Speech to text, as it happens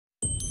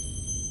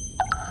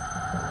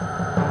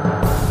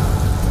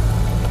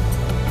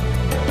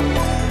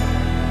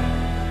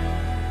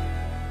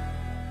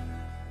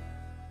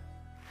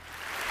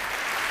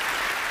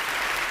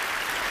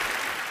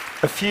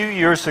few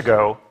years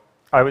ago,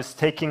 I was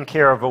taking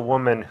care of a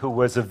woman who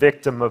was a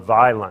victim of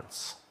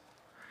violence.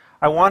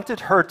 I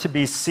wanted her to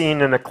be seen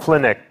in a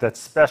clinic that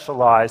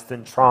specialized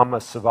in trauma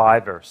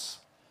survivors.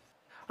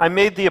 I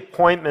made the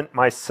appointment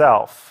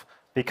myself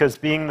because,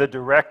 being the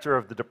director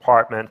of the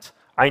department,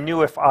 I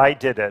knew if I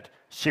did it,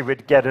 she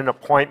would get an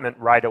appointment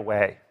right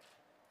away.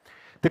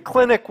 The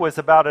clinic was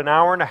about an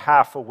hour and a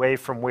half away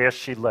from where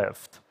she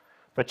lived,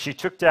 but she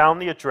took down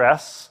the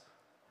address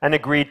and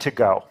agreed to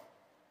go.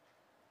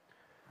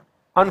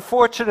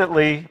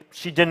 Unfortunately,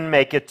 she didn't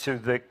make it to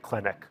the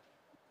clinic.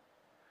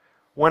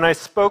 When I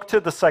spoke to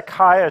the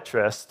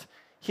psychiatrist,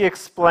 he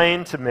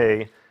explained to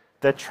me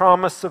that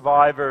trauma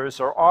survivors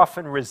are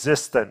often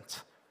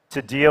resistant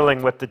to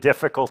dealing with the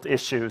difficult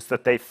issues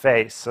that they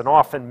face and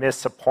often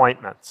miss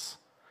appointments.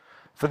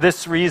 For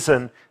this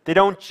reason, they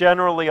don't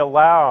generally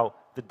allow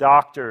the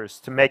doctors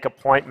to make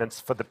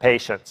appointments for the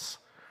patients.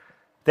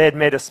 They had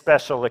made a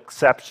special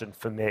exception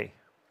for me.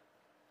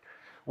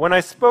 When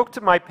I spoke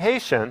to my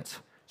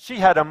patient, she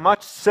had a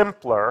much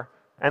simpler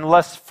and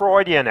less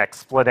Freudian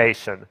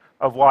explanation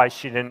of why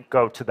she didn't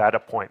go to that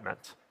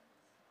appointment.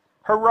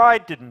 Her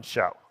ride didn't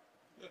show.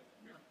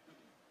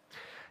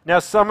 Now,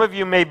 some of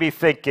you may be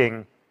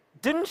thinking,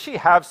 didn't she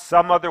have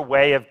some other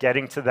way of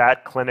getting to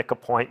that clinic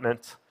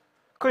appointment?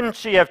 Couldn't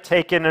she have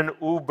taken an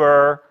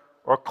Uber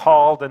or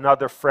called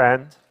another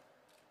friend?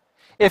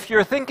 If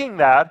you're thinking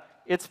that,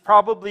 it's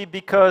probably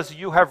because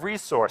you have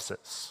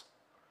resources.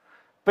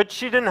 But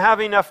she didn't have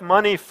enough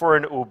money for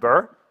an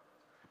Uber.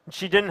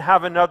 She didn't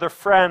have another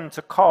friend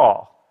to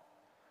call.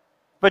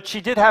 But she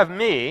did have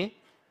me,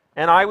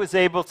 and I was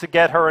able to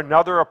get her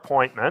another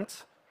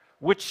appointment,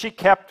 which she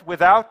kept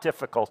without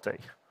difficulty.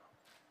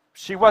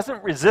 She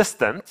wasn't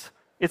resistant,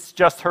 it's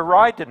just her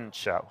ride didn't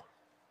show.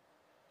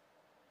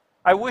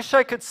 I wish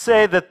I could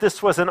say that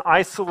this was an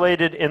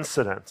isolated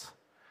incident,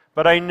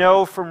 but I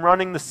know from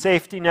running the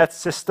safety net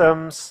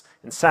systems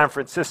in San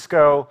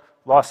Francisco,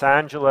 Los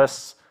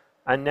Angeles,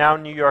 and now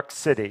New York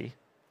City,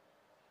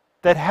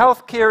 that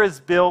healthcare is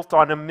built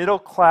on a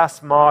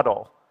middle-class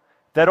model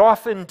that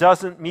often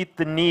doesn't meet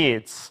the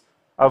needs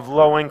of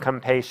low-income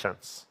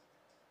patients.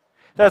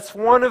 That's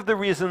one of the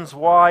reasons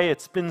why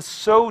it's been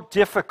so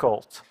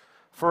difficult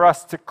for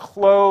us to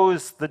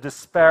close the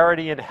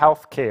disparity in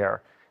healthcare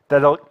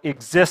that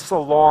exists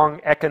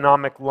along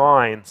economic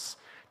lines,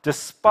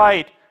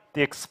 despite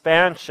the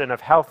expansion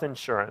of health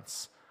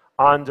insurance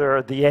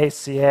under the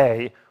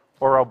ACA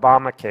or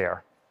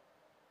Obamacare.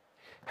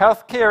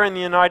 Healthcare in the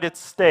United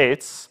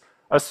States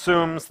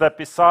assumes that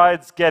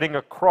besides getting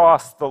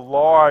across the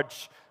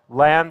large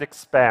land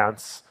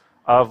expanse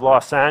of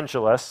Los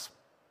Angeles,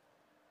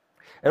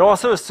 it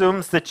also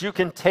assumes that you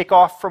can take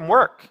off from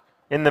work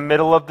in the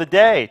middle of the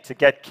day to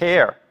get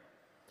care.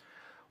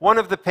 One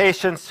of the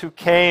patients who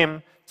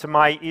came to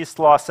my East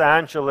Los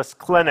Angeles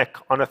clinic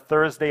on a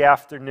Thursday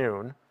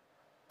afternoon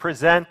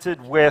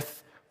presented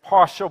with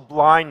partial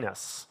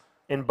blindness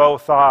in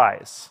both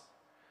eyes.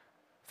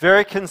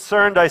 Very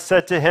concerned, I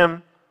said to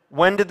him,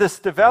 "When did this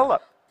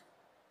develop?"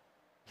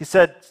 He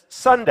said,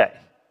 "Sunday." I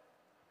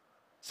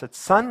said,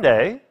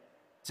 "Sunday?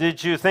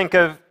 Did you think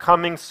of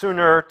coming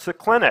sooner to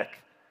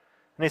clinic?"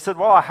 And he said,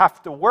 "Well, I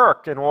have to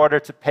work in order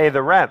to pay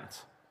the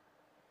rent."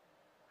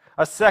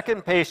 A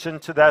second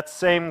patient to that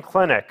same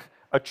clinic,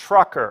 a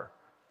trucker,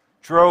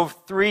 drove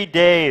 3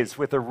 days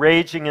with a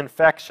raging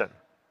infection,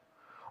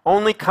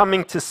 only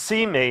coming to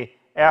see me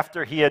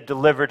after he had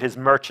delivered his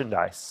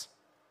merchandise.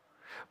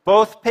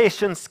 Both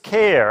patients'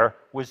 care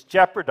was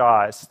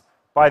jeopardized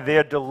by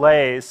their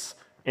delays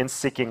in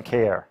seeking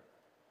care.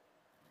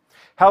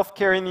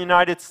 Healthcare in the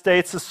United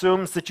States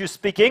assumes that you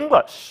speak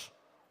English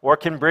or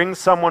can bring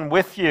someone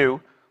with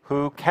you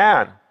who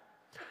can.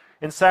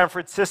 In San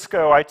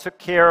Francisco, I took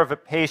care of a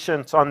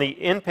patient on the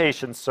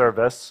inpatient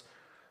service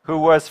who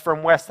was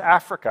from West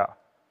Africa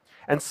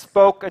and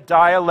spoke a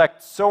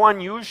dialect so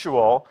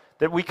unusual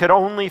that we could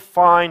only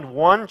find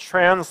one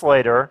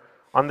translator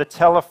on the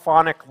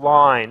telephonic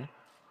line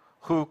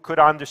who could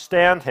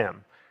understand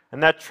him,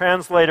 and that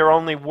translator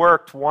only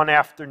worked one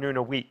afternoon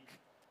a week.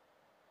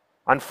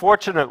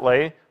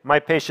 Unfortunately, my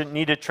patient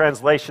needed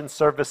translation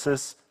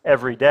services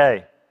every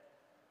day.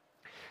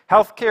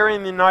 Healthcare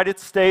in the United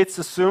States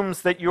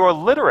assumes that you're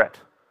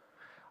literate.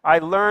 I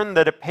learned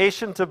that a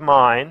patient of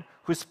mine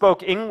who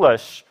spoke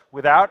English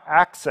without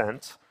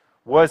accent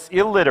was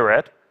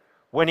illiterate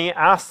when he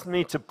asked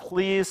me to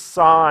please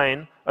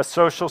sign a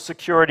Social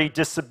Security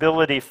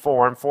disability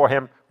form for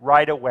him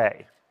right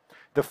away.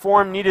 The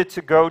form needed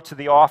to go to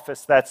the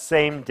office that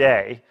same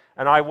day,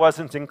 and I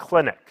wasn't in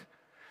clinic.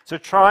 So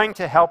trying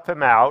to help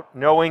him out,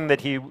 knowing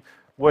that he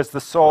was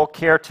the sole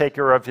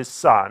caretaker of his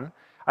son,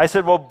 I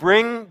said, "Well,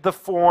 bring the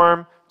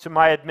form to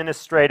my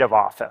administrative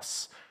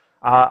office.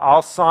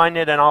 I'll sign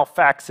it and I'll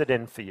fax it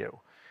in for you."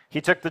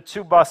 He took the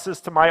 2 buses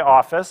to my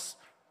office,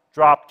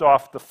 dropped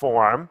off the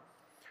form,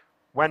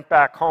 went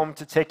back home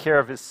to take care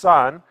of his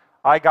son.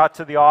 I got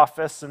to the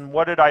office, and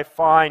what did I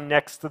find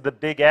next to the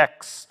big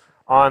X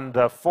on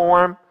the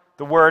form?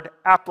 The word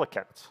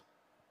applicant.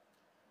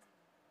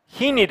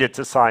 He needed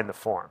to sign the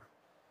form.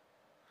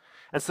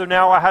 And so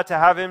now I had to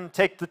have him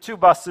take the 2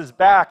 buses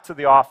back to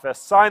the office,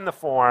 sign the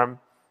form,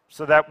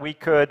 so that we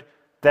could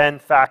then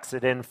fax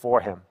it in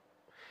for him.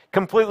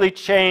 Completely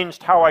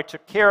changed how I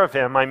took care of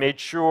him. I made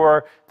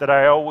sure that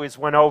I always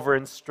went over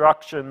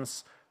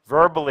instructions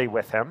verbally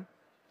with him.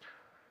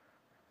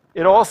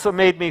 It also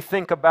made me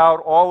think about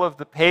all of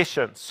the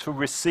patients who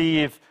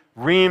receive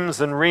reams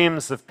and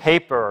reams of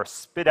paper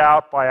spit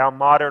out by our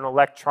modern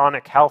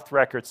electronic health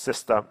record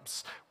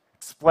systems,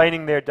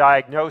 explaining their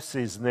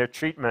diagnoses and their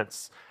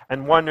treatments,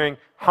 and wondering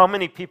how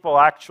many people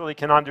actually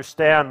can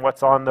understand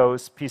what's on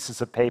those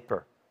pieces of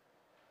paper.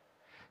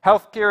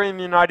 Healthcare in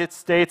the United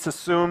States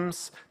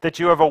assumes that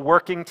you have a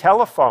working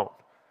telephone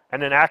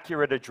and an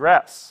accurate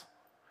address.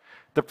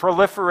 The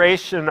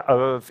proliferation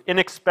of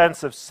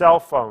inexpensive cell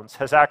phones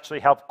has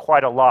actually helped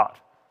quite a lot.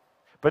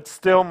 But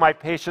still, my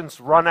patients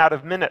run out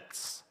of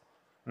minutes,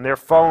 and their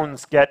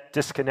phones get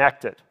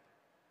disconnected.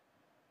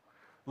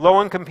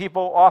 Low-income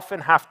people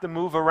often have to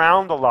move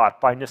around a lot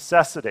by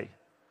necessity.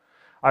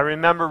 I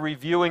remember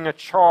reviewing a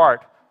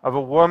chart of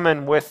a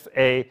woman with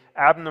an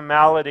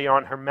abnormality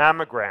on her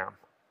mammogram.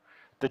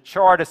 The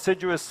chart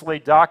assiduously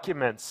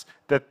documents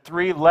that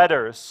 3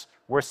 letters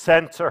were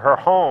sent to her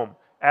home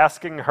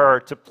asking her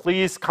to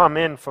please come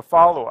in for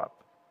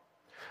follow-up.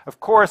 Of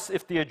course,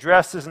 if the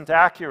address isn't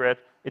accurate,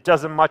 it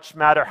doesn't much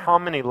matter how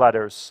many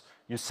letters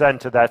you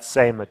send to that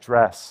same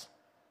address.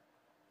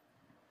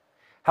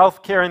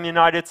 Healthcare in the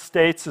United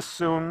States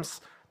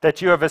assumes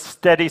that you have a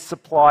steady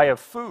supply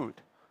of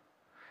food.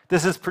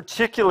 This is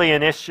particularly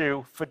an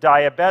issue for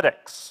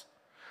diabetics.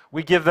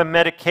 We give them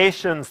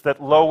medications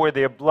that lower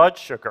their blood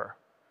sugar.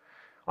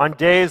 On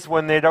days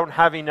when they don't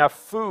have enough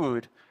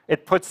food,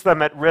 it puts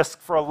them at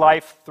risk for a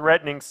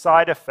life-threatening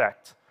side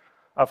effect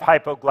of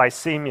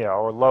hypoglycemia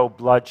or low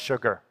blood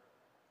sugar.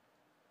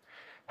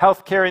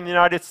 Healthcare in the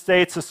United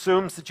States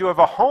assumes that you have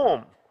a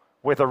home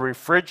with a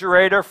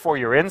refrigerator for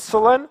your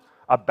insulin,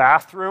 a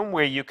bathroom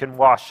where you can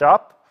wash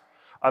up,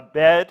 a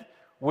bed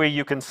where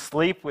you can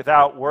sleep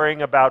without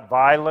worrying about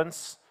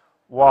violence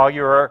while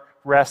you're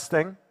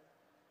resting.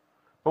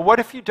 But what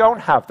if you don't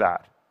have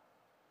that?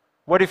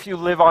 What if you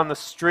live on the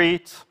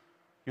street,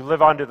 you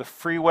live under the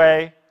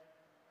freeway,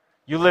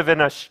 you live in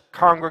a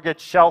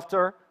congregate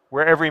shelter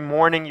where every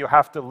morning you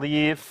have to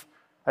leave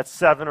at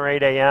 7 or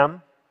 8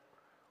 a.m.?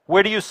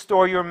 Where do you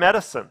store your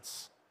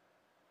medicines?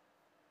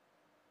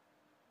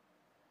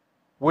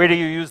 Where do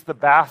you use the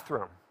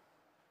bathroom?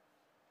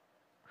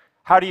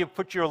 How do you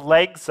put your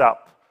legs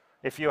up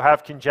if you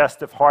have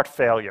congestive heart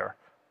failure?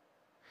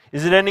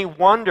 Is it any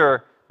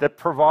wonder that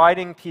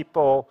providing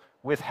people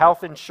with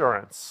health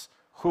insurance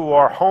who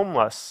are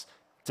homeless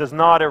does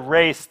not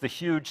erase the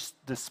huge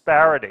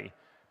disparity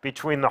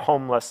between the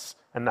homeless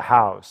and the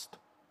housed?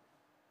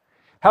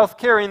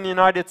 Healthcare in the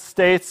United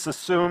States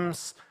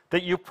assumes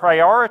that you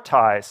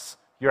prioritize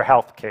your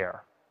health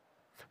care.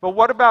 But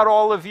what about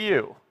all of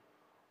you?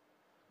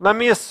 Let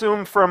me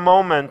assume for a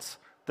moment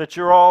that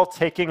you're all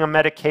taking a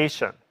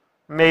medication.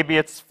 Maybe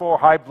it's for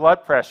high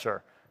blood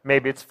pressure.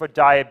 Maybe it's for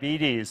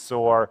diabetes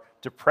or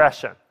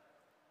depression.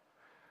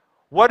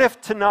 What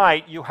if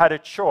tonight you had a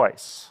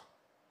choice?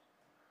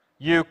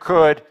 You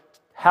could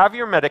have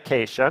your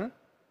medication,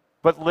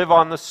 but live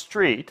on the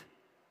street,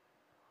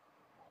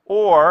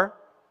 or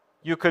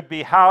you could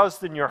be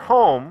housed in your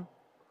home,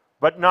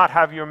 but not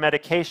have your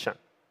medication.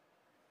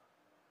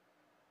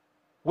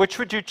 Which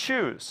would you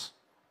choose?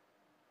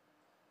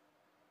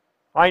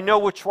 I know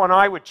which one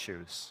I would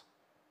choose.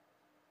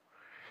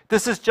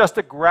 This is just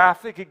a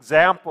graphic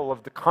example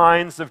of the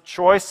kinds of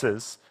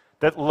choices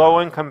that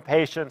low-income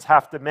patients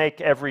have to make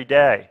every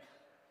day.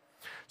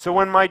 So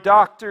when my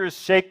doctors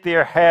shake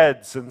their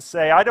heads and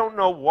say, I don't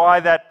know why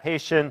that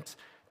patient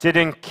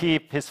didn't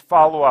keep his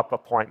follow-up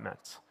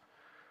appointment.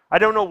 I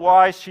don't know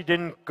why she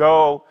didn't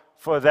go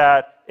for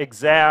that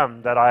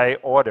exam that I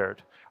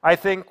ordered. I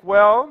think,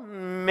 well,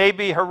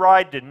 maybe her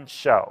ride didn't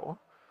show,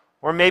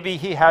 or maybe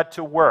he had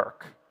to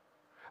work.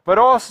 But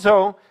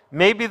also,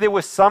 maybe there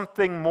was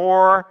something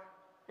more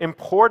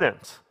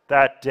important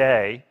that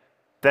day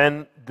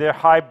than their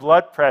high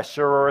blood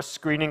pressure or a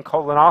screening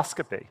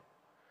colonoscopy.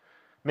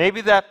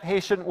 Maybe that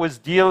patient was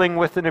dealing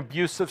with an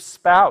abusive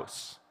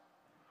spouse,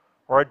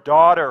 or a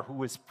daughter who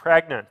was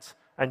pregnant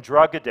and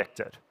drug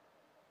addicted,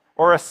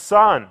 or a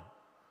son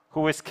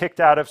who was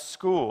kicked out of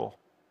school,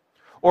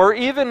 or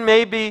even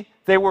maybe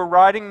they were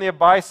riding their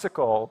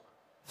bicycle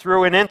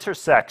through an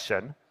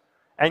intersection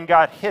and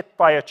got hit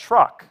by a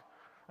truck,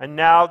 and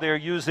now they're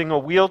using a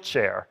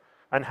wheelchair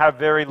and have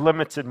very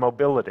limited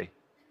mobility.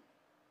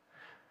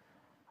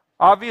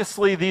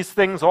 Obviously, these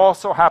things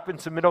also happen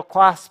to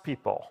middle-class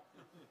people.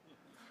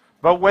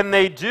 But when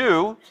they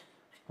do,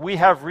 we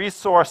have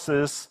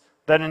resources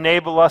that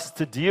enable us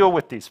to deal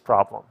with these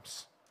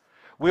problems.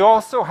 We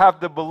also have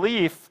the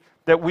belief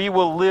that we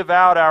will live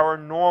out our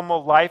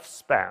normal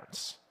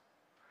lifespans.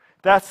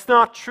 That's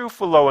not true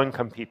for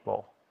low-income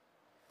people.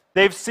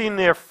 They've seen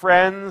their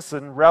friends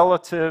and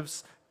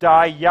relatives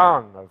die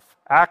young of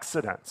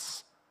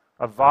accidents,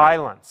 of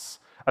violence,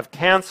 of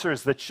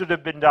cancers that should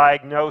have been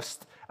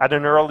diagnosed at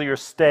an earlier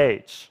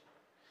stage.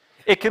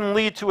 It can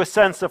lead to a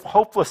sense of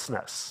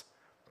hopelessness,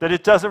 that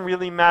it doesn't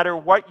really matter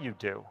what you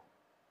do.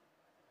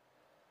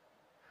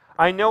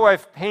 I know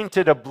I've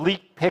painted a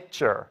bleak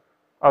picture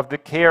of the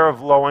care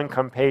of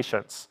low-income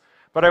patients,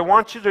 but I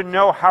want you to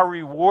know how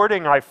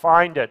rewarding I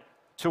find it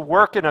to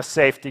work in a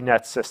safety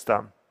net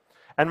system,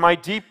 and my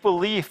deep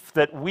belief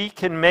that we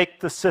can make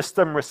the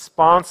system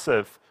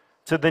responsive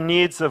to the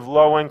needs of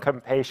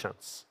low-income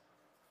patients.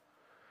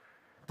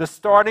 The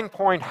starting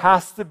point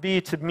has to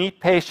be to meet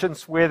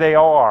patients where they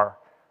are,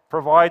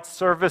 provide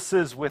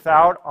services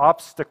without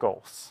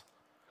obstacles,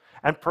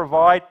 and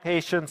provide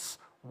patients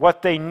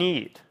what they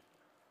need,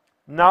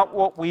 not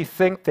what we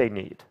think they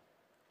need.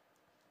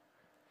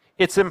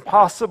 It's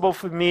impossible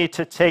for me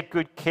to take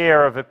good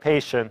care of a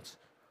patient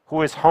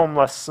who is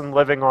homeless and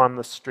living on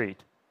the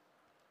street.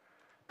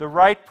 The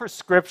right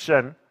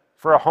prescription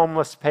for a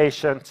homeless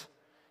patient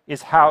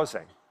is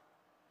housing.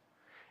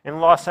 In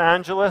Los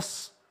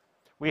Angeles,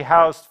 we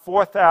housed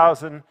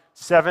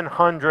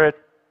 4,700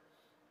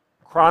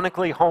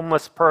 chronically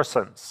homeless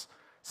persons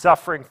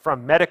suffering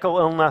from medical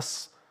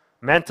illness,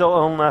 mental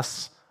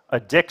illness,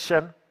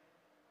 addiction.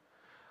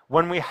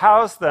 When we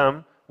housed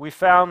them, we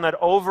found that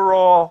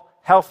overall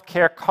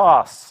healthcare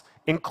costs,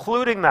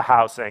 including the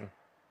housing,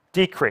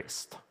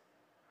 decreased.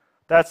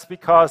 That's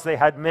because they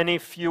had many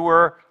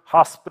fewer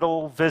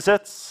hospital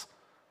visits,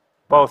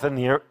 both in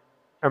the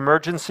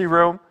emergency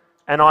room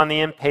and on the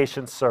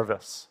inpatient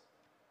service.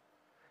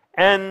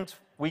 And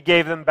we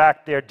gave them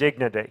back their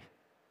dignity.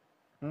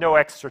 No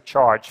extra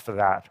charge for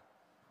that.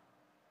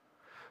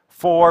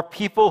 For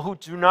people who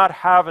do not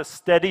have a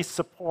steady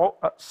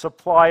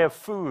supply of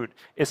food,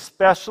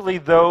 especially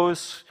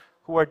those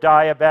who are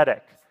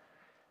diabetic,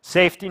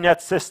 safety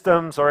net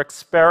systems are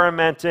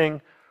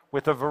experimenting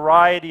with a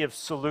variety of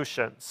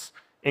solutions,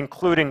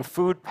 including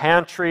food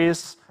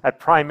pantries at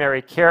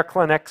primary care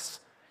clinics,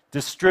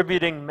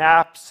 distributing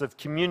maps of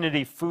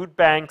community food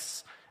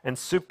banks and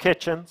soup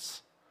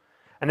kitchens.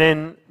 And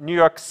in New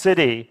York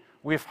City,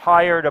 we've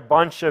hired a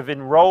bunch of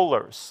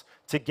enrollers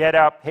to get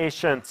our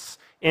patients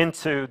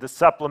into the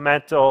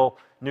supplemental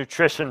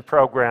nutrition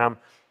program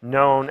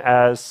known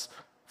as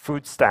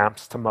food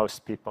stamps to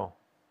most people.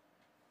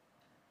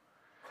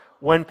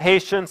 When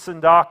patients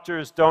and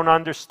doctors don't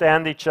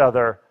understand each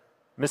other,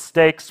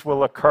 mistakes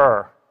will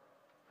occur.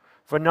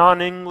 For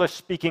non-English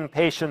speaking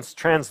patients,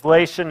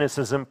 translation is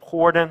as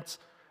important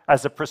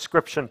as a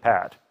prescription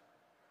pad,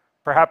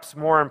 perhaps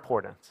more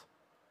important.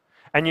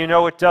 And you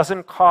know, it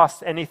doesn't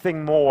cost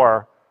anything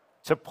more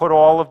to put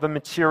all of the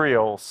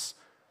materials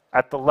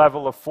at the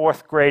level of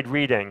 4th grade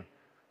reading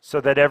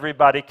so that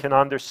everybody can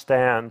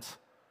understand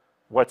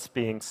what's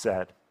being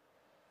said.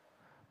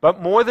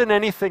 But more than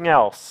anything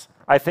else,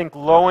 I think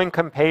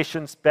low-income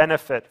patients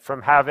benefit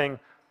from having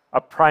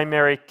a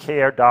primary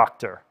care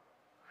doctor.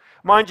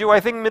 Mind you, I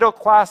think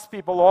middle-class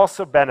people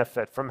also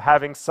benefit from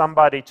having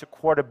somebody to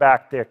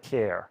quarterback their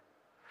care.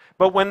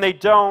 But when they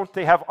don't,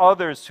 they have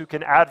others who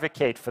can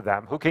advocate for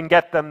them, who can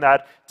get them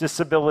that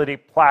disability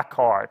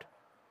placard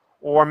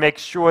or make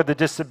sure the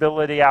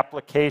disability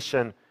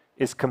application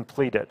is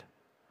completed.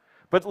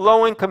 But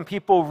low-income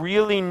people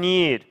really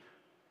need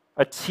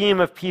a team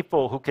of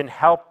people who can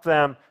help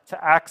them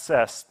to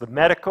access the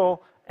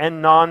medical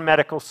and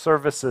non-medical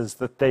services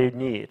that they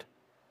need.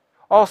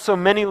 Also,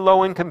 many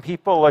low-income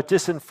people are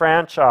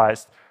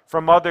disenfranchised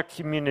from other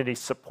community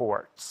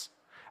supports,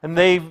 and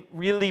they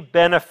really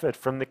benefit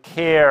from the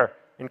care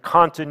and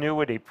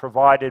continuity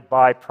provided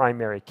by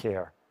primary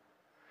care.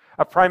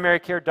 A primary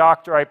care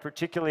doctor I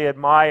particularly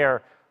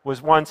admire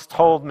was once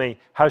told me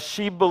how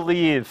she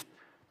believed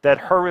that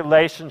her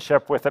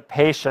relationship with a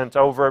patient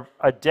over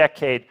a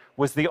decade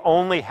was the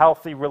only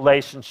healthy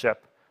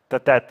relationship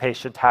that that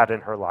patient had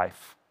in her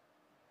life.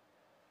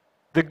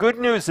 The good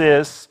news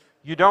is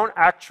you don't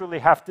actually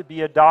have to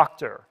be a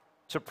doctor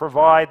to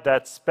provide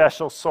that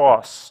special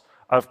source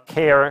of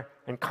care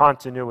and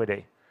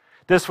continuity.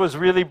 This was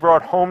really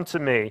brought home to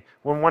me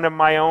when one of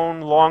my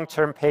own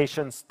long-term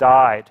patients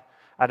died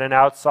at an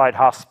outside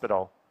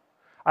hospital.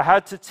 I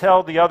had to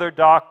tell the other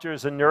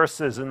doctors and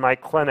nurses in my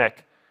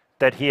clinic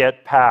that he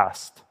had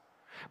passed.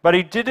 But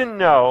he didn't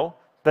know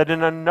that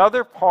in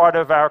another part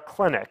of our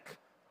clinic,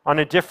 on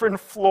a different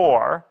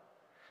floor,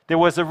 there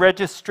was a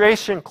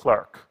registration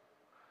clerk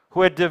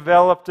who had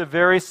developed a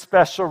very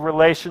special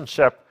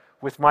relationship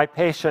with my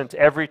patient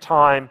every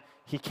time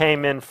he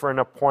came in for an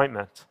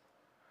appointment.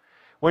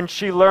 When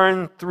she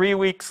learned 3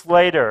 weeks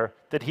later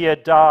that he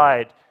had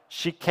died,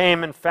 she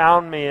came and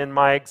found me in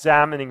my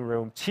examining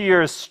room,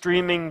 tears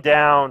streaming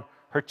down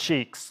her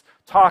cheeks,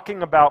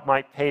 talking about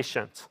my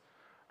patient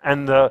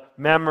and the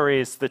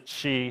memories that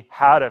she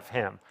had of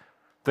him,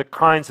 the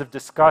kinds of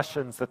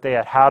discussions that they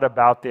had had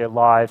about their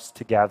lives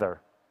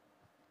together.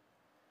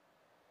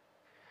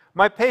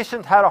 My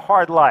patient had a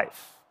hard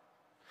life.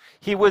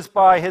 He was,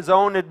 by his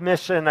own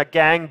admission, a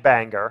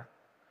gangbanger.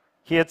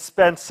 He had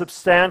spent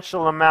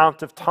substantial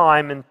amount of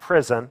time in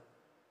prison.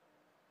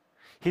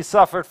 He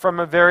suffered from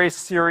a very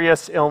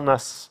serious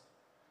illness.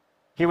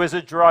 He was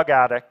a drug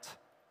addict.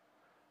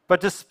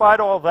 But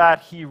despite all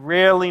that, he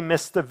rarely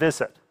missed a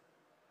visit.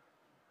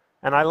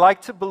 And I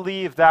like to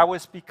believe that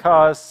was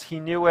because he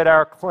knew at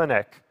our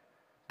clinic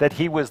that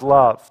he was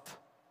loved.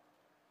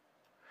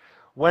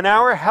 When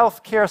our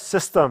healthcare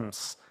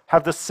systems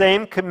have the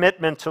same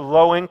commitment to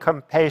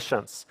low-income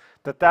patients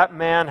that that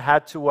man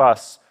had to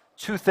us,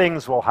 two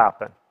things will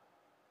happen.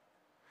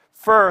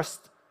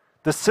 First,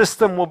 the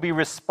system will be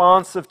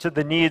responsive to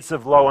the needs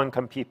of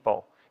low-income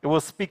people. It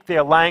will speak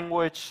their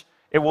language,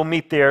 it will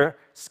meet their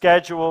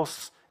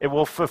schedules, it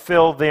will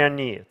fulfill their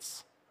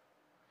needs.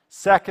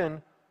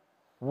 Second,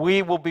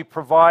 we will be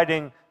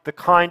providing the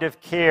kind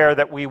of care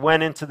that we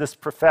went into this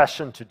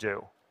profession to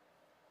do.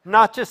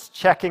 Not just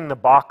checking the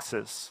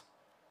boxes,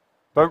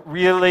 but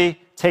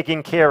really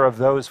taking care of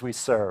those we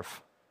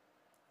serve.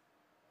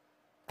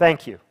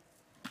 Thank you.